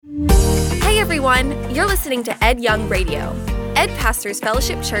everyone. You're listening to Ed Young Radio. Ed pastors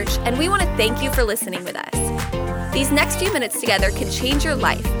Fellowship Church, and we want to thank you for listening with us. These next few minutes together can change your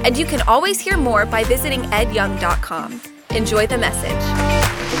life, and you can always hear more by visiting edyoung.com. Enjoy the message.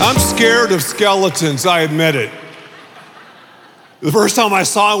 I'm scared of skeletons, I admit it. The first time I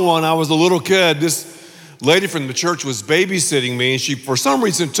saw one, I was a little kid. This lady from the church was babysitting me, and she, for some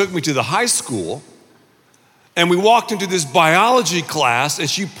reason, took me to the high school. And we walked into this biology class, and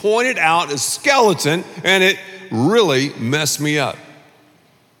she pointed out a skeleton, and it really messed me up.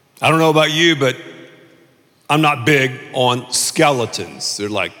 I don't know about you, but I'm not big on skeletons. They're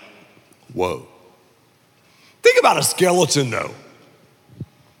like, whoa. Think about a skeleton, though.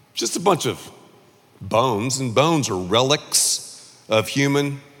 Just a bunch of bones, and bones are relics of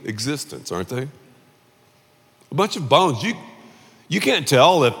human existence, aren't they? A bunch of bones. You can't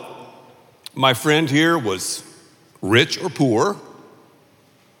tell if my friend here was rich or poor.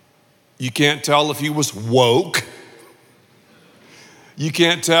 You can't tell if he was woke. You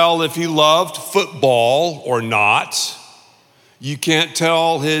can't tell if he loved football or not. You can't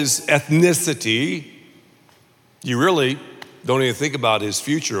tell his ethnicity. You really don't even think about his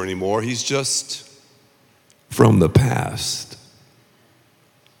future anymore. He's just from the past.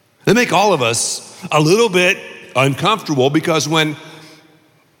 They make all of us a little bit uncomfortable because when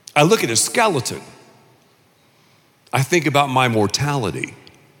I look at a skeleton, I think about my mortality.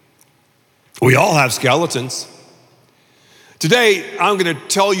 We all have skeletons. Today, I'm going to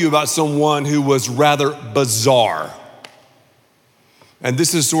tell you about someone who was rather bizarre. And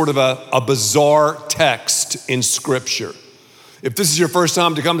this is sort of a bizarre text in Scripture. If this is your first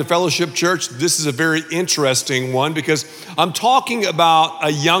time to come to Fellowship Church, this is a very interesting one because I'm talking about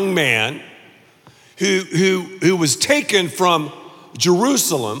a young man who was taken from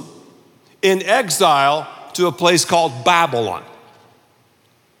Jerusalem in exile to a place called Babylon.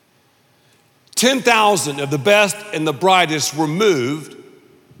 10,000 of the best and the brightest were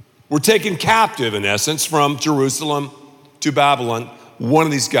taken captive, in essence, from Jerusalem to Babylon. One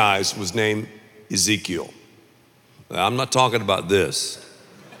of these guys was named Ezekiel. I'm not talking about this.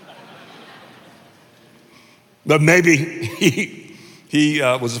 But maybe he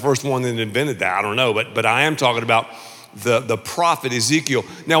was the first one that invented that. I don't know, but I am talking about the prophet Ezekiel.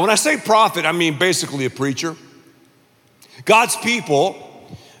 Now, when I say prophet, I mean basically a preacher. God's people,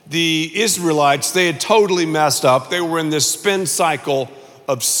 the Israelites, they had totally messed up. They were in this spin cycle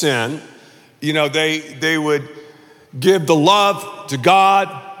of sin. You know, they would give the love to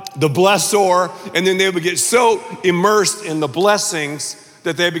God, the blessor, and then they would get so immersed in the blessings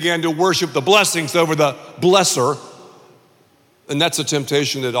that they began to worship the blessings over the blesser. And that's a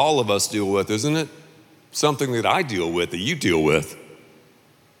temptation that all of us deal with, isn't it? Something that I deal with, that you deal with.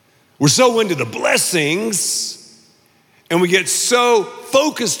 We're so into the blessings, and we get so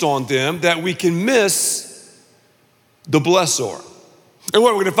focused on them that we can miss the blessor. And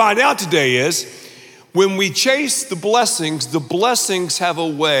what we're gonna find out today is, when we chase the blessings have a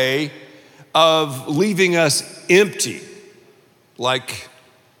way of leaving us empty, like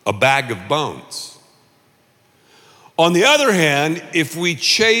a bag of bones. On the other hand, if we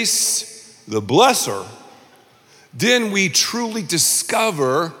chase the blesser, then we truly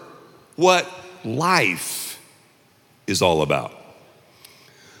discover what life is all about.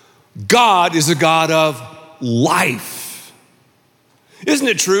 God is a God of life. Isn't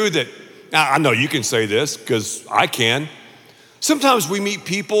it true that, I know you can say this because I can. Sometimes we meet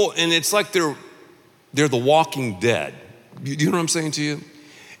people and it's like they're the walking dead. You know what I'm saying to you?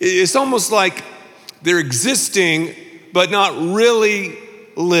 It's almost like they're existing but not really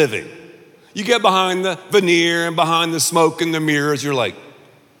living. You get behind the veneer and behind the smoke and the mirrors, you're like,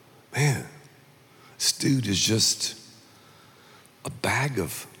 man, this dude is just a bag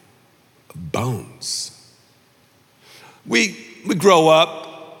of bones. We grow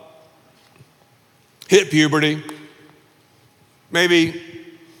up, hit puberty, maybe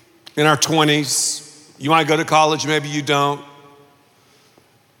in our 20s. You might go to college, maybe you don't.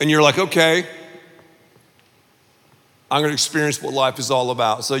 And you're like, okay, I'm gonna experience what life is all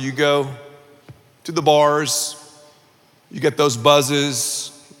about. So you go to the bars, you get those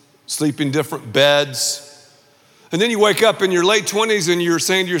buzzes, sleep in different beds. And then you wake up in your late 20s and you're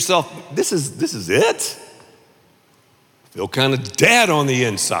saying to yourself, this is it? I feel kind of dead on the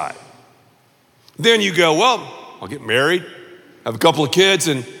inside. Then you go, well, I'll get married, have a couple of kids,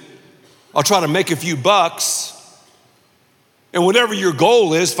 and I'll try to make a few bucks. And whatever your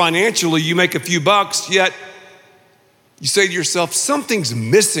goal is financially, you make a few bucks, yet you say to yourself, something's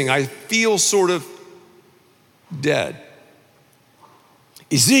missing. I feel sort of dead.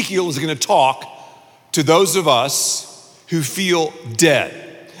 Ezekiel is going to talk to those of us who feel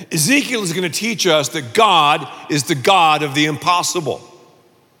dead. Ezekiel is going to teach us that God is the God of the impossible.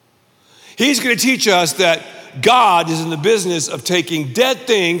 He's going to teach us that God is in the business of taking dead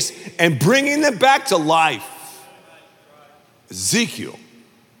things and bringing them back to life. Ezekiel.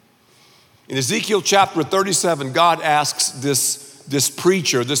 In Ezekiel chapter 37, God asks this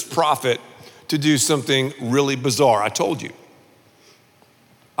preacher, this prophet, to do something really bizarre. I told you.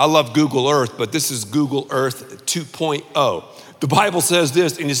 I love Google Earth, but this is Google Earth 2.0. The Bible says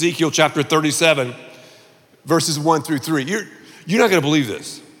this in Ezekiel chapter 37, verses 1 through 3. You're not going to believe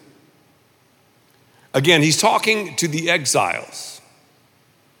this. Again, he's talking to the exiles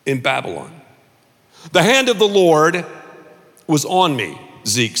in Babylon. The hand of the Lord was on me,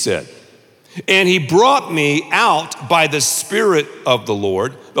 Zeke said, and he brought me out by the Spirit of the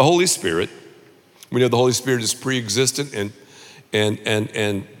Lord, the Holy Spirit. We know the Holy Spirit is pre-existent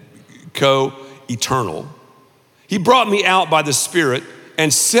and co-eternal. He brought me out by the Spirit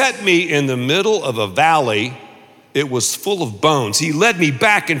and set me in the middle of a valley. It was full of bones. He led me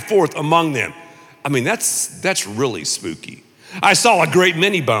back and forth among them. I mean, that's really spooky. I saw a great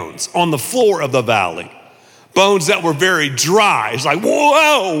many bones on the floor of the valley, bones that were very dry. It's like,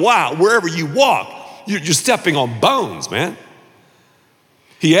 whoa, wow, wherever you walk, you're stepping on bones, man.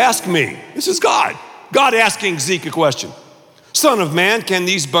 He asked me, this is God asking Zeke a question. Son of man, can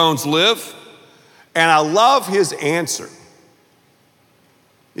these bones live? And I love his answer.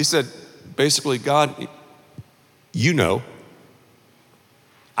 He said, basically, God, you know.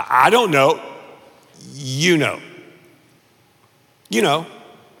 I don't know. You know. You know.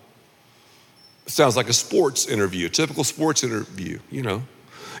 It sounds like a sports interview, a typical sports interview, you know.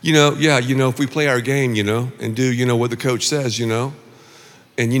 If we play our game, and do, what the coach says, and,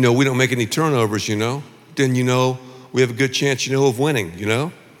 we don't make any turnovers, then, we have a good chance, of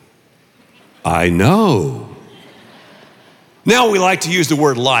winning, I know. Now we like to use the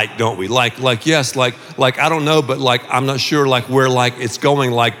word like, don't we? Yes, I don't know, but I'm not sure where it's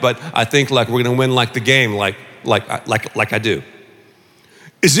going but I think we're gonna win the game, like I do.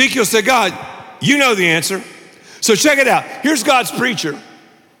 Ezekiel said, God, you know the answer. So check it out. Here's God's preacher.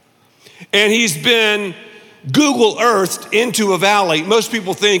 And he's been Google Earthed into a valley. Most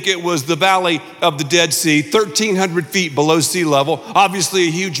people think it was the valley of the Dead Sea, 1,300 feet below sea level. Obviously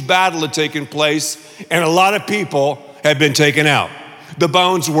a huge battle had taken place and a lot of people had been taken out. The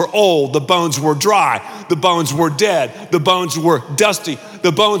bones were old, the bones were dry, the bones were dead, the bones were dusty,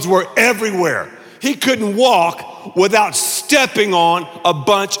 the bones were everywhere. He couldn't walk without stepping on a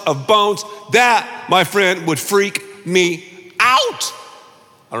bunch of bones. That, my friend, would freak me out.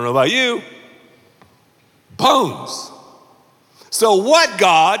 I don't know about you. Bones. So what,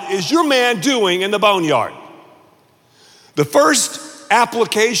 God, is your man doing in the boneyard? The first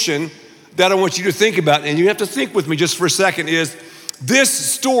application that I want you to think about, and you have to think with me just for a second, is this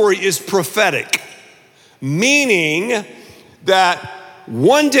story is prophetic, meaning that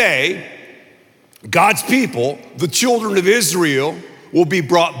one day, God's people, the children of Israel, will be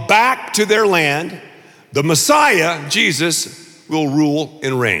brought back to their land. The Messiah, Jesus, will rule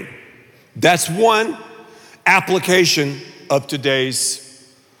and reign. That's one application of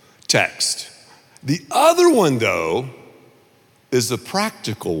today's text. The other one, though, is the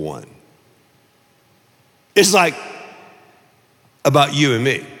practical one. It's about you and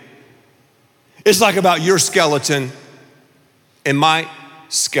me. It's about your skeleton and my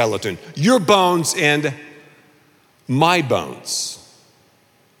skeleton, your bones and my bones.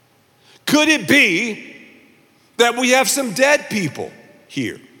 Could it be that we have some dead people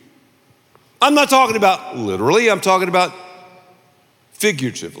here? I'm not talking about literally, I'm talking about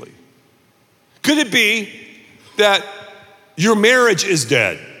figuratively. Could it be that your marriage is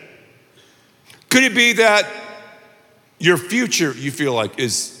dead? Could it be that your future, you feel like,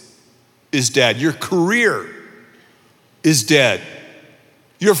 is dead? Your career is dead.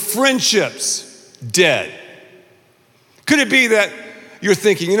 Your friendships, dead. Could it be that you're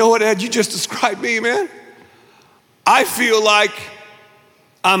thinking, you know what, Ed, you just described me, man. I feel like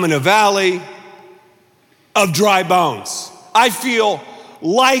I'm in a valley of dry bones. I feel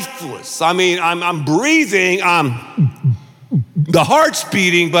lifeless. I mean, I'm breathing, the heart's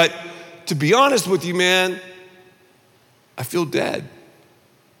beating, but to be honest with you, man, I feel dead.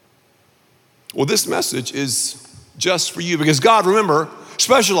 Well, this message is just for you because God, remember,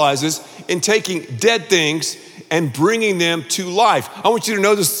 specializes in taking dead things and bringing them to life. I want you to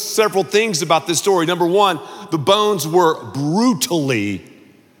notice several things about this story. Number one, the bones were brutally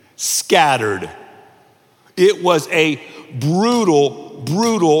scattered. It was a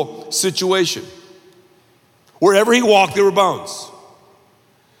brutal situation. Wherever he walked, there were bones.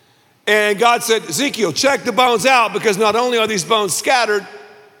 And God said, Ezekiel, check the bones out because not only are these bones scattered,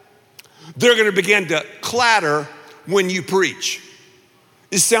 They're going to begin to clatter when you preach.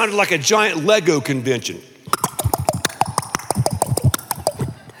 It sounded like a giant Lego convention.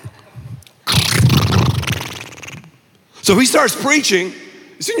 So he starts preaching,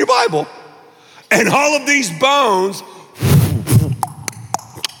 it's in your Bible, and all of these bones,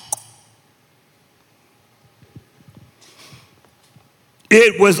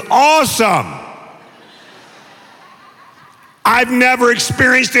 it was awesome. I've never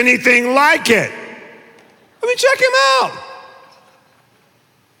experienced anything like it. I mean, check him out.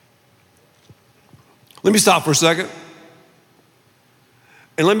 Let me stop for a second.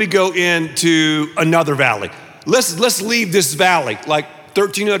 And let me go into another valley. Let's leave this valley, like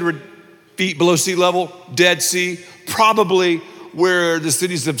 1,300 feet below sea level, Dead Sea, probably where the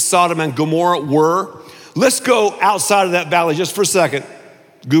cities of Sodom and Gomorrah were. Let's go outside of that valley just for a second.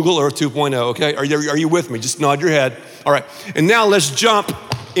 Google Earth 2.0, okay? Are you with me? Just nod your head. All right. And now let's jump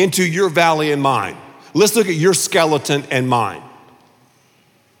into your valley and mine. Let's look at your skeleton and mine.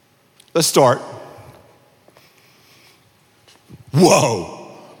 Let's start.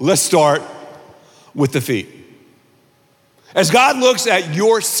 Whoa. Let's start with the feet. As God looks at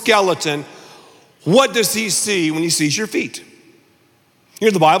your skeleton, what does he see when he sees your feet? You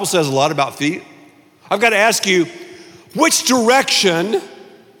know, the Bible says a lot about feet. I've got to ask you, which direction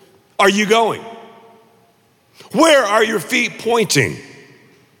are you going? Where are your feet pointing?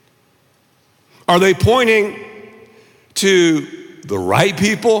 Are they pointing to the right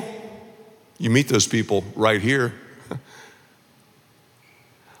people? You meet those people right here.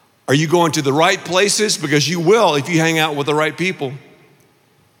 Are you going to the right places? Because you will if you hang out with the right people.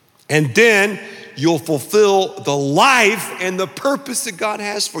 And then you'll fulfill the life and the purpose that God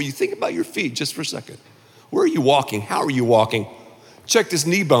has for you. Think about your feet just for a second. Where are you walking? How are you walking? Check this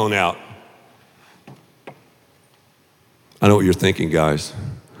knee bone out. I know what you're thinking, guys.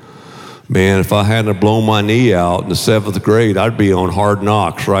 Man, if I hadn't blown my knee out in the 7th grade, I'd be on Hard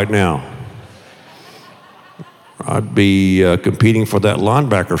Knocks right now. I'd be competing for that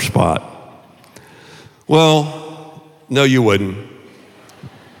linebacker spot. Well, no, you wouldn't.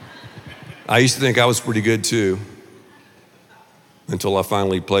 I used to think I was pretty good too, until I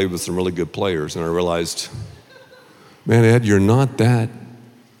finally played with some really good players, and I realized, man, Ed, you're not that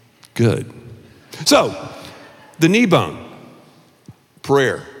good. So, the knee bone,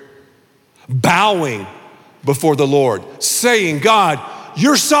 prayer, bowing before the Lord, saying, God,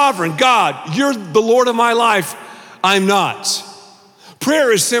 you're sovereign. God, you're the Lord of my life. I'm not.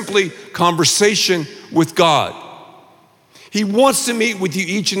 Prayer is simply conversation with God. He wants to meet with you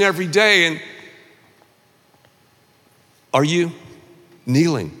each and every day. And are you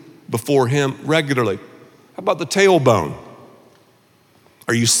kneeling before him regularly? How about the tailbone?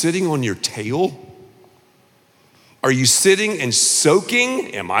 Are you sitting on your tail? Are you sitting and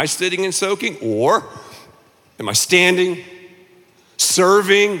soaking? Am I sitting and soaking? Or am I standing,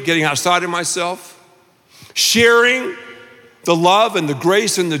 serving, getting outside of myself, sharing the love and the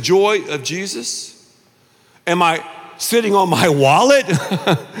grace and the joy of Jesus? Am I sitting on my wallet?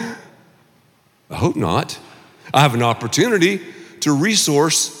 I hope not. I have an opportunity to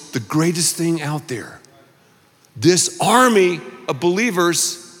resource the greatest thing out there. This army of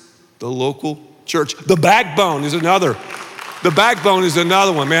believers, the local church. The backbone is another. The backbone is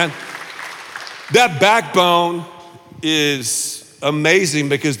another one, man. That backbone is amazing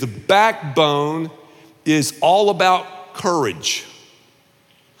because the backbone is all about courage.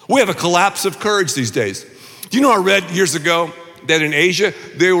 We have a collapse of courage these days. Do you know, I read years ago that in Asia,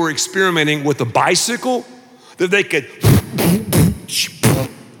 they were experimenting with a bicycle that they could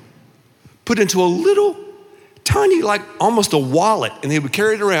put into a little tiny, like almost a wallet, and they would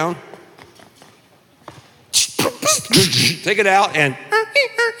carry it around, take it out, and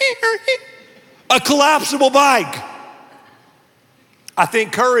a collapsible bike. I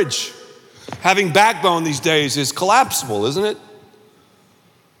think courage, having backbone these days, is collapsible, isn't it?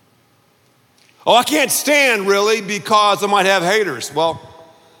 Oh, I can't stand really because I might have haters. Well,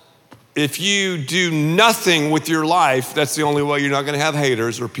 if you do nothing with your life, that's the only way you're not going to have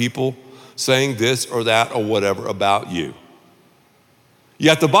haters or people saying this or that or whatever about you.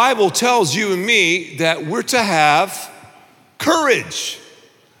 Yet the Bible tells you and me that we're to have courage.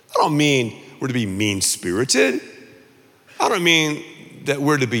 I don't mean we're to be mean-spirited. I don't mean that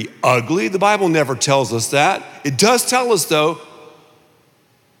we're to be ugly. The Bible never tells us that. It does tell us, though,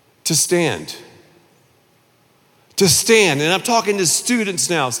 to stand. To stand. And I'm talking to students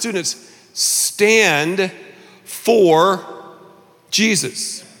now. Students, stand for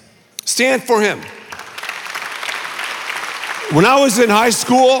Jesus. Stand for him. When I was in high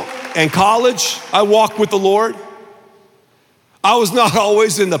school and college, I walked with the Lord. I was not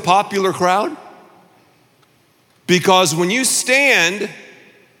always in the popular crowd, because when you stand,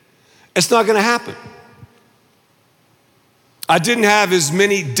 it's not going to happen. I didn't have as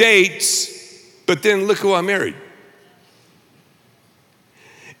many dates, but then look who I married.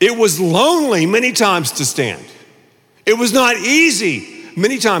 It was lonely many times to stand. It was not easy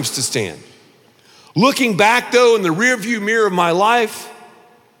many times to stand. Looking back, though, in the rearview mirror of my life,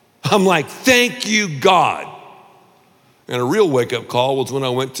 I'm like, thank you, God. And a real wake-up call was when I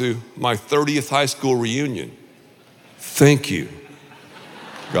went to my 30th high school reunion. Thank you,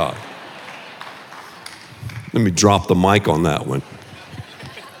 God. Let me drop the mic on that one.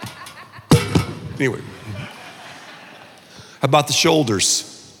 Anyway, how about the shoulders?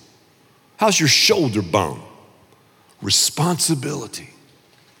 How's your shoulder bone? Responsibility.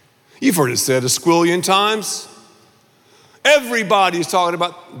 You've heard it said a squillion times. Everybody's talking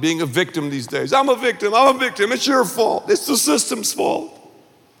about being a victim these days. I'm a victim. It's your fault. It's the system's fault.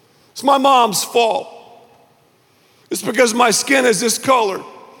 It's my mom's fault. It's because my skin is this color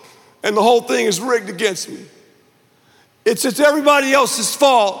and the whole thing is rigged against me. It's everybody else's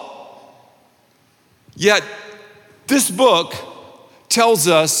fault. Yet this book tells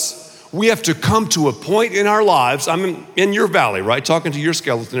us we have to come to a point in our lives, I'm in your valley, right? Talking to your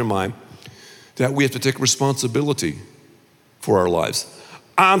skeleton in mind, that we have to take responsibility for our lives.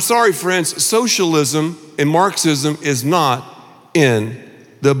 I'm sorry, friends, socialism and Marxism is not in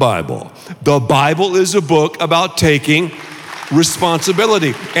the Bible. The Bible is a book about taking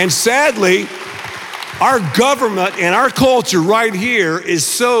responsibility. And sadly, our government and our culture right here is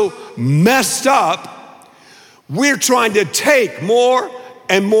so messed up, we're trying to take more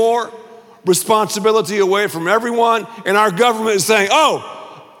and more responsibility away from everyone, and our government is saying, oh,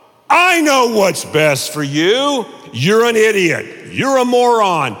 I know what's best for you. You're an idiot. You're a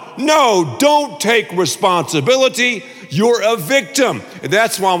moron. No, don't take responsibility. You're a victim. And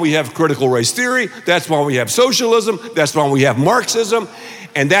that's why we have critical race theory. That's why we have socialism. That's why we have Marxism.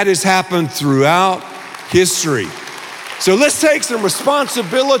 And that has happened throughout history. So let's take some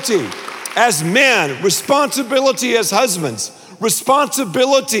responsibility as men, responsibility as husbands,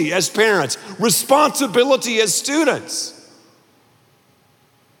 responsibility as parents, responsibility as students.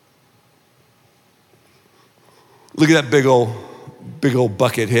 Look at that big old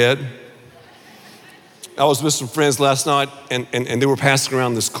bucket head. I was with some friends last night and they were passing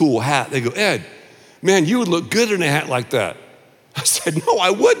around this cool hat. They go, Ed, man, you would look good in a hat like that. I said, no,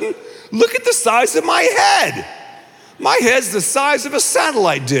 I wouldn't. Look at the size of my head. My head's the size of a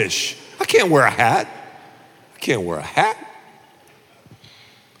satellite dish. I can't wear a hat. I can't wear a hat.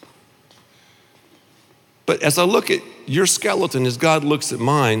 But as I look at your skeleton, as God looks at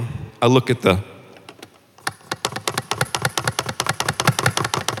mine, I look at the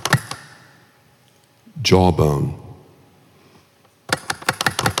jawbone.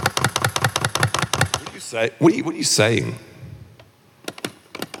 What do you say? What are you saying?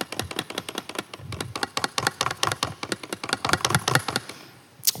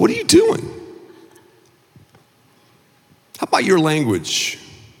 What are you doing? How about your language?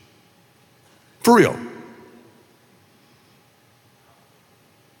 For real.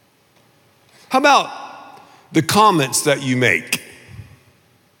 How about the comments that you make?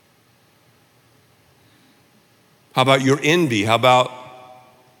 How about your envy? How about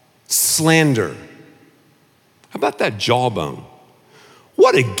slander? How about that jawbone?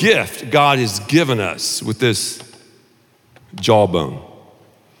 What a gift God has given us with this jawbone.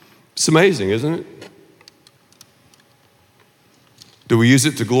 It's amazing, isn't it? Do we use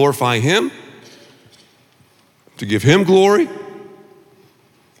it to glorify Him? To give Him glory?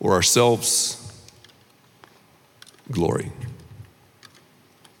 Or ourselves glory?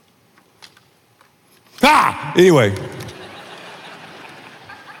 Anyway.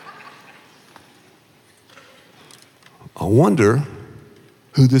 I wonder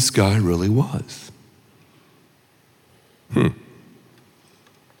who this guy really was. The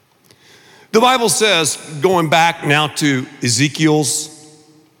Bible says, going back now to Ezekiel's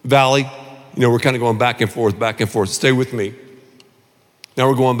valley, we're kind of going back and forth. Stay with me. Now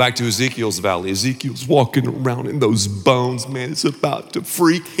we're going back to Ezekiel's valley. Ezekiel's walking around in those bones, man. It's about to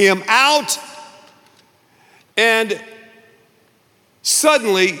freak him out. And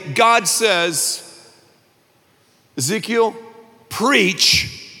suddenly God says, Ezekiel,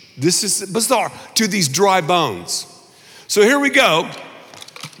 preach, this is bizarre, to these dry bones. So here we go.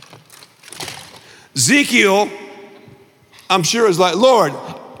 Ezekiel, I'm sure, is like, Lord,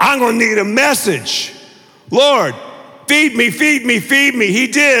 I'm going to need a message. Lord, feed me, feed me, feed me. He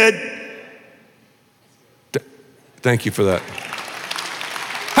did. Thank you for that.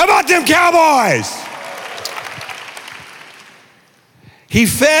 How about them Cowboys? He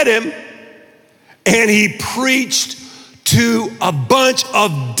fed him, and he preached to a bunch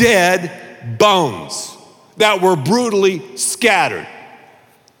of dead bones that were brutally scattered.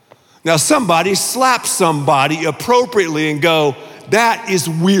 Now, somebody slap somebody appropriately and go, that is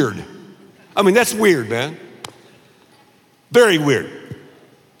weird. I mean, that's weird, man. Very weird.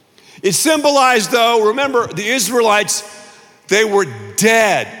 It symbolized, though, remember, the Israelites, they were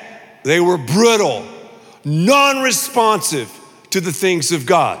dead. They were brittle, non-responsive to the things of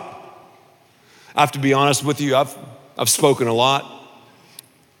God. I have to be honest with you, I've spoken a lot,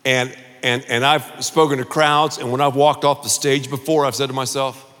 and I've spoken to crowds, and when I've walked off the stage before, I've said to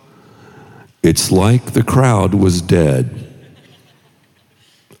myself, it's like the crowd was dead.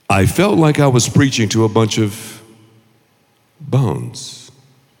 I felt like I was preaching to a bunch of bones.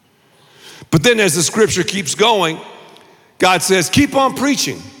 But then as the scripture keeps going, God says, keep on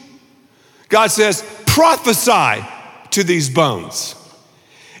preaching. God says, prophesy to these bones.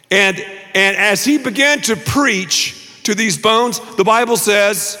 And as he began to preach to these bones, the Bible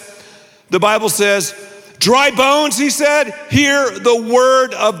says, dry bones, he said, hear the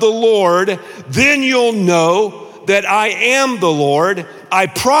word of the Lord, then you'll know that I am the Lord. I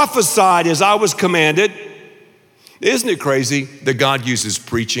prophesied as I was commanded. Isn't it crazy that God uses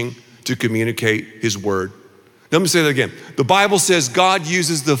preaching to communicate his word? Let me say that again. The Bible says God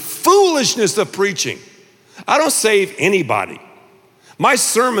uses the foolishness of preaching. I don't save anybody. My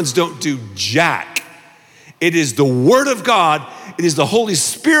sermons don't do jack. It is the word of God. It is the Holy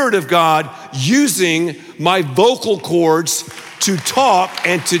Spirit of God using my vocal cords to talk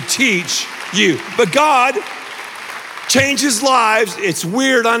and to teach you. But God changes lives. It's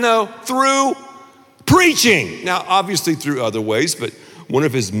weird, I know, through preaching. Now, obviously through other ways, but one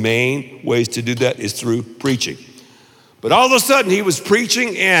of his main ways to do that is through preaching. But all of a sudden he was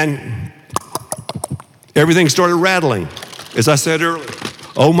preaching and everything started rattling. As I said earlier,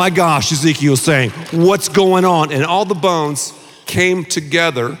 oh my gosh, Ezekiel's saying, what's going on? And all the bones came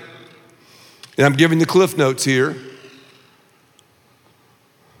together. And I'm giving the cliff notes here.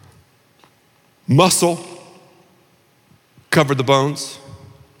 Muscle covered the bones.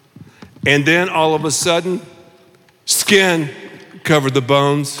 And then all of a sudden, skin covered the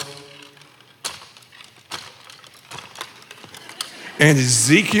bones. And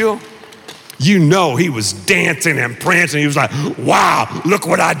Ezekiel, you know, he was dancing and prancing. He was like, wow, look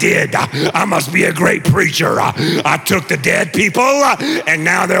what I did. I must be a great preacher. I took the dead people and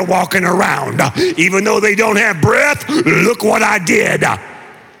now they're walking around. Even though they don't have breath, look what I did.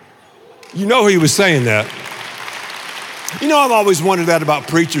 You know he was saying that. You know, I've always wondered that about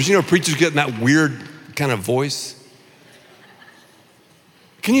preachers. You know, preachers getting that weird kind of voice.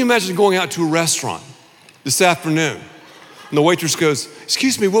 Can you imagine going out to a restaurant this afternoon and the waitress goes,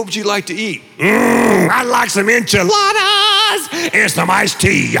 excuse me, what would you like to eat? I'd like some enchiladas and some iced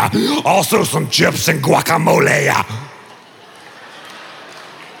tea. Also some chips and guacamole.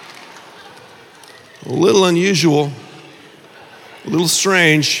 A little unusual, a little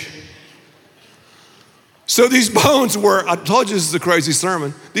strange. So these bones were, I told you this is a crazy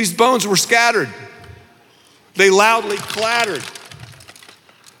sermon. These bones were scattered. They loudly clattered.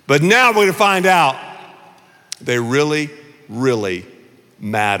 But now we're going to find out they really, really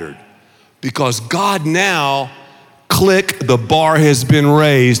mattered. Because God now, click, the bar has been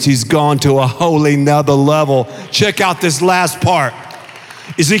raised. He's gone to a wholly nother level. Check out this last part.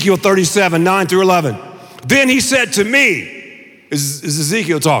 Ezekiel 37, 9 through 11. Then he said to me, is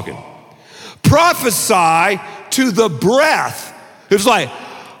Ezekiel talking? Prophesy to the breath. It was like,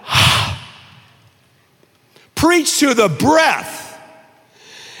 preach to the breath.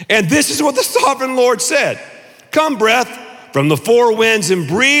 And this is what the sovereign Lord said. Come, breath, from the four winds and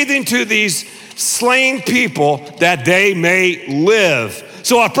breathe into these slain people that they may live.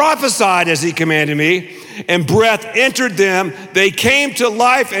 So I prophesied as he commanded me, and breath entered them. They came to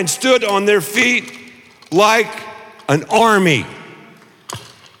life and stood on their feet like an army.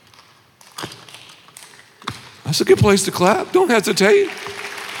 That's a good place to clap. Don't hesitate.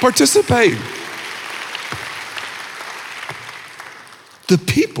 Participate. The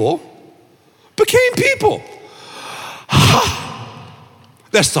people became people.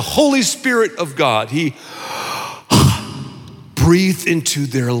 That's the Holy Spirit of God. He breathed into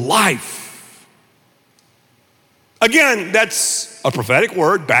their life. Again, that's a prophetic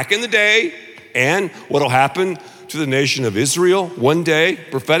word back in the day, and what'll happen to the nation of Israel one day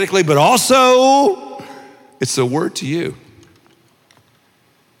prophetically, but also it's a word to you.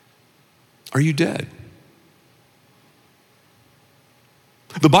 Are you dead?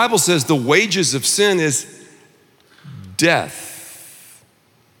 The Bible says the wages of sin is death.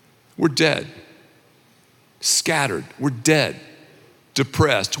 We're dead. Scattered. We're dead.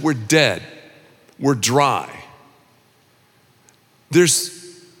 depressed. We're dead. We're dry.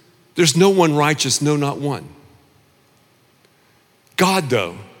 There's no one righteous, no, not one. God,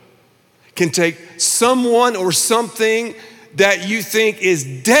 though, can take someone or something that you think is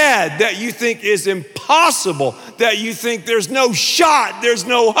dead, that you think is impossible, that you think there's no shot, there's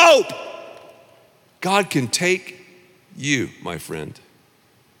no hope. God can take you, my friend,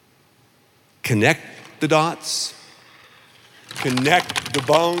 connect the dots, connect the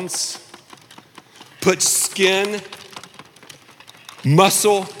bones, put skin,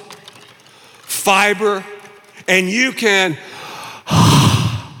 muscle, fiber, and you can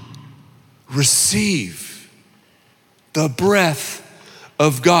receive the breath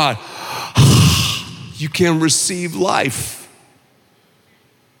of God. You can receive life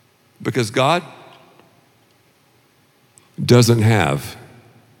because God doesn't have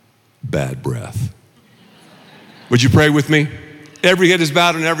bad breath. Would you pray with me? Every head is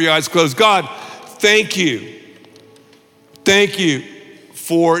bowed and every eye is closed. God, thank you. Thank you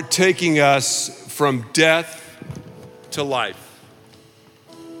for taking us from death to life.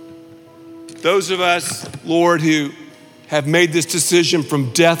 Those of us, Lord, who have made this decision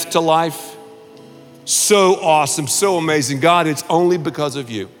from death to life, so awesome, so amazing. God, it's only because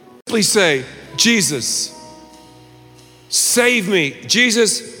of you. Please say, Jesus, save me.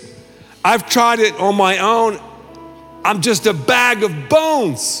 Jesus, I've tried it on my own. I'm just a bag of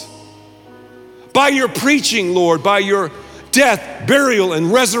bones. By your preaching, Lord, by your death, burial,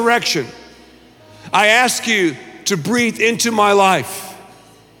 and resurrection, I ask you to breathe into my life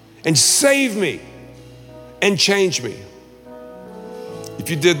and save me and change me. If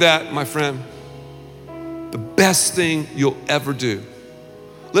you did that, my friend, the best thing you'll ever do,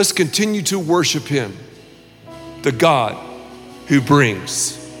 let's continue to worship him, the God who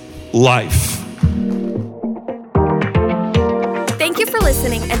brings life. Thank you for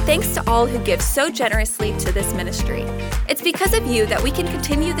listening, and thanks to all who give so generously to this ministry. It's because of you that we can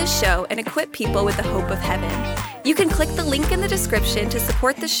continue this show and equip people with the hope of heaven. You can click the link in the description to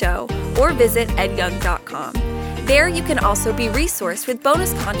support the show or visit edyoung.com. There you can also be resourced with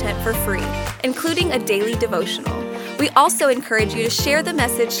bonus content for free, including a daily devotional. We also encourage you to share the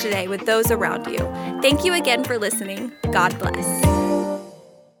message today with those around you. Thank you again for listening. God bless.